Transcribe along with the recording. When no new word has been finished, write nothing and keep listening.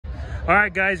All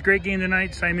right, guys, great game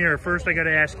tonight. Symirr, first I got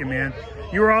to ask you, man.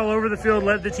 You were all over the field,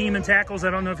 led the team in tackles. I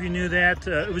don't know if you knew that.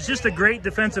 It was just a great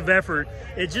defensive effort.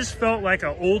 It just felt like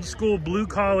an old-school,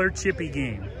 blue-collar, chippy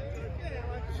game.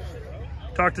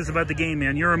 Talk to us about the game,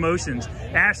 man. Your emotions.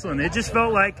 Ashland, it just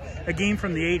felt like a game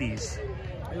from the 80s.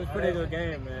 It was a pretty good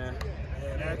game, man.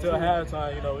 Until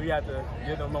halftime, you know, we had to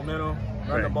get the momentum,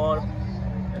 run the ball,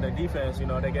 and the defense, you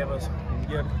know, they gave us,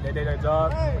 they did their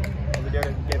job, and we gave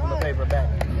them the paper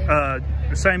back.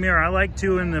 Symirr, I like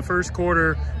too in the first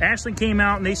quarter, Ashland came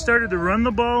out and they started to run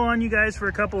the ball on you guys for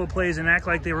a couple of plays and act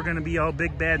like they were going to be all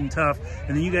big, bad, and tough.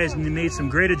 And then you guys made some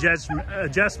great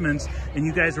adjustments, and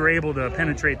you guys were able to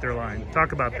penetrate their line.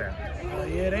 Talk about that.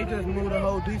 Yeah, they just moved the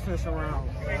whole defense around.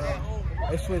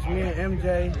 They switched me and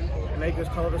MJ, and they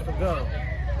just told us to go.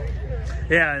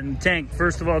 Yeah, and Tank,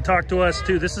 first of all, talk to us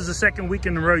too. This is the second week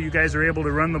in a row you guys are able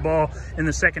to run the ball in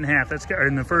the second half. Or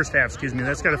in the first half, excuse me.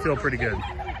 That's got to feel pretty good.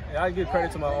 Yeah, I give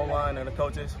credit to my O-line and the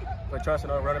coaches for trusting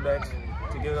our running backs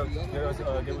to give us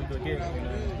a good game.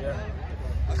 Yeah.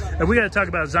 And we got to talk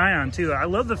about Zion too. I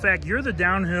love the fact you're the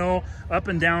downhill, up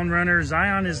and down runner.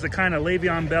 Zion is the kind of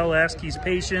Le'Veon Bell-esque. He's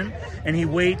patient and he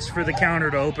waits for the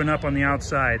counter to open up on the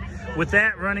outside. With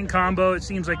that running combo, it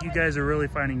seems like you guys are really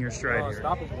finding your stride here.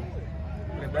 Unstoppable.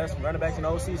 The best running backs in the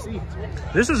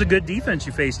OCC. This is a good defense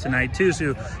you faced tonight too.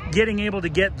 So getting able to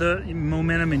get the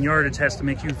momentum and yardage has to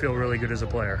make you feel really good as a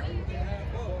player.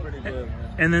 Pretty good, man.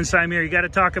 And then Symirr, you got to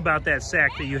talk about that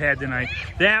sack that you had tonight.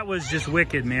 That was just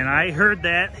wicked, man. I heard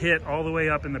that hit all the way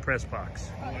up in the press box.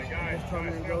 Just told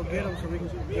me to go get them so we can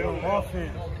get on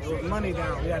offense. With money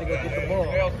down, we got to go get the ball.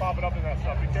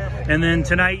 And then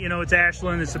tonight, you know, it's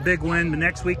Ashland. It's a big win. But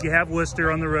next week you have Worcester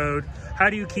on the road. How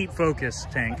do you keep focused,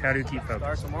 Tank? How do you keep focused?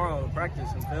 Start tomorrow, practice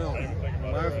and film.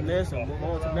 Learn from this and move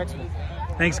on to the next one.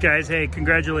 Thanks, guys. Hey,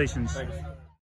 congratulations. Thanks.